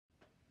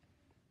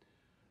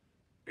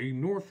A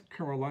North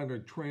Carolina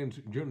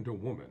transgender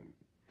woman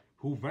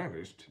who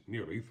vanished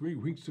nearly 3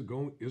 weeks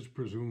ago is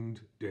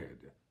presumed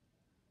dead.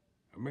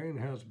 A man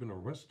has been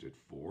arrested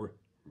for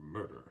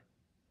murder.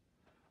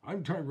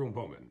 I'm Tyrone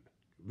Bowman.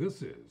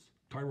 This is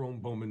Tyrone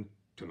Bowman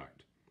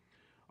Tonight.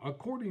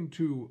 According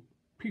to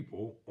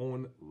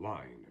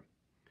PeopleOnline,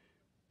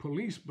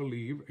 police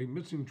believe a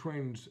missing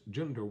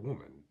transgender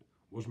woman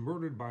was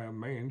murdered by a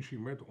man she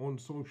met on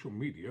social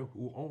media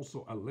who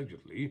also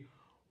allegedly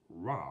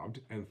robbed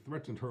and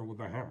threatened her with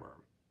a hammer.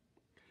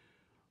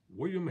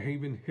 William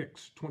Haven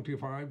Hicks,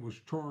 25,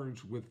 was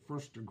charged with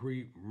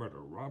first-degree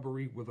murder,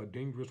 robbery with a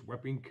dangerous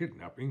weapon,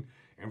 kidnapping,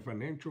 and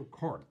financial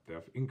card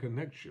theft in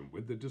connection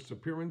with the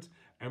disappearance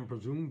and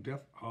presumed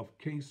death of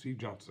Casey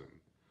Johnson.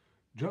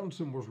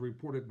 Johnson was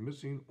reported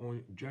missing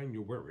on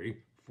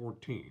January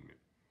 14.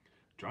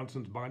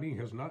 Johnson's body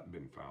has not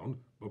been found,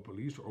 but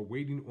police are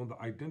waiting on the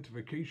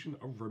identification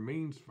of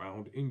remains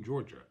found in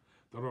Georgia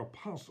that are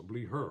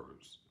possibly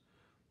hers,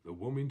 the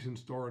Wilmington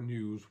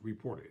Star-News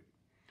reported.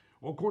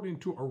 According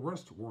to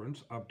arrest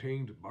warrants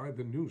obtained by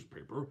the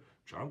newspaper,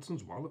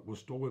 Johnson's wallet was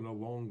stolen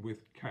along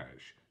with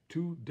cash,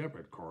 2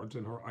 debit cards,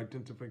 and her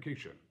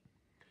identification.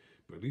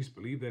 Police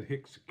believe that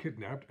Hicks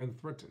kidnapped and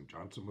threatened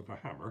Johnson with a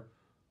hammer,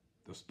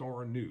 the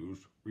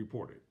Star-News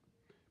reported.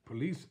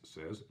 Police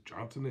says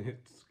Johnson and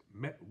Hicks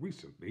met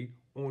recently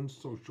on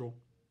social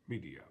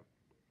media.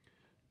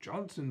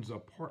 Johnson's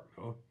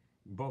partner,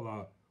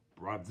 Bella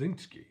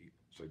Brodzinski,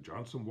 said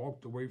Johnson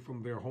walked away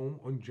from their home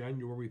on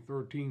January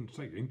 13,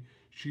 saying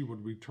she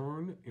would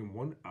return in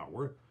 1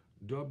 hour,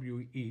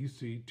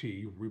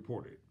 WECT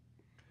reported.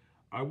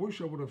 I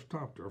wish I would have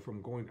stopped her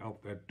from going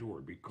out that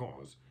door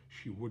because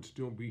she would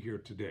still be here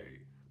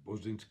today,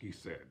 Brodzinski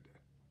said,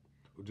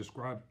 who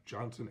described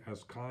Johnson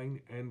as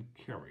kind and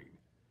caring.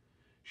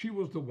 She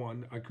was the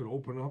one I could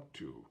open up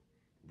to,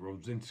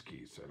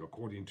 Brodzinski said,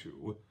 according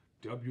to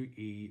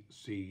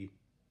WECB.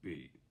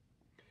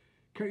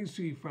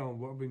 Casey found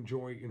love and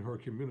joy in her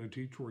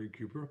community,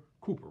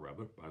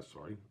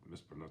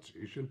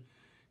 mispronunciation.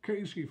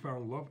 Casey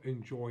found love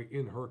and joy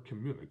in her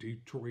community,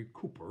 Tori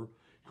Cooper,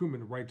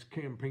 Human Rights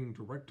Campaign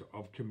Director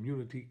of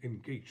Community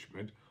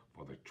Engagement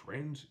for the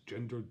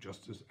Transgender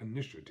Justice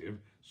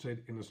Initiative,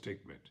 said in a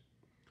statement.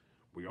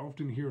 We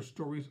often hear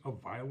stories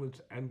of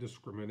violence and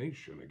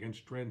discrimination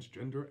against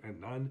transgender and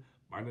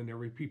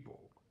non-binary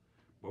people,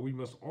 but we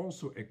must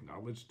also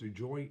acknowledge the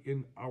joy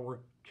in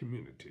our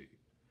community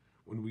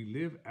when we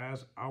live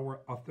as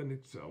our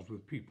authentic selves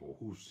with people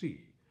who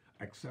see,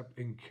 accept,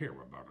 and care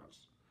about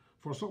us.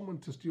 For someone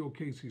to steal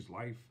Casey's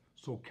life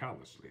so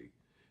callously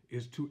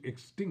is to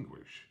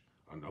extinguish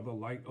another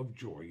light of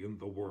joy in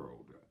the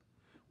world.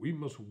 We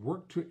must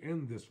work to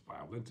end this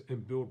violence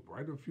and build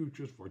brighter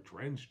futures for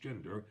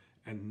transgender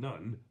and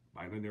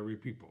non-binary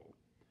people.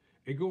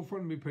 A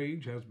GoFundMe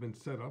page has been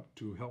set up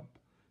to help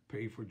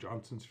pay for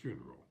Johnson's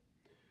funeral.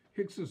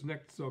 Hicks's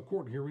next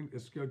court hearing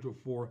is scheduled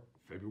for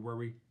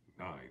February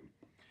 9.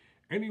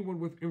 Anyone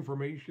with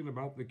information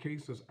about the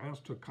case is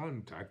asked to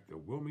contact the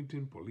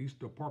Wilmington Police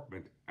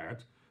Department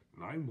at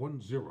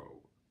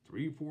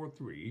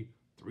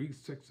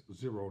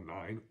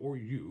 910-343-3609 or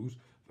use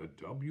the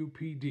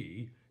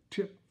WPD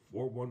Tip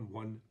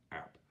 411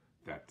 app.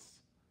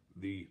 That's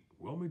the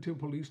Wilmington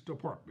Police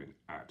Department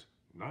at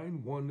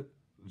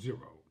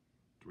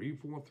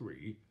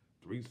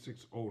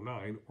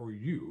 910-343-3609 or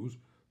use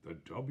the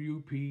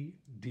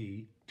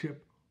WPD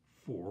Tip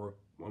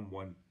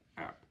 411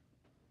 app.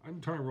 I'm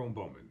Tyrone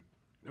Bowman.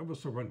 Never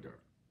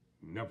surrender.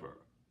 Never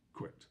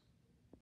quit.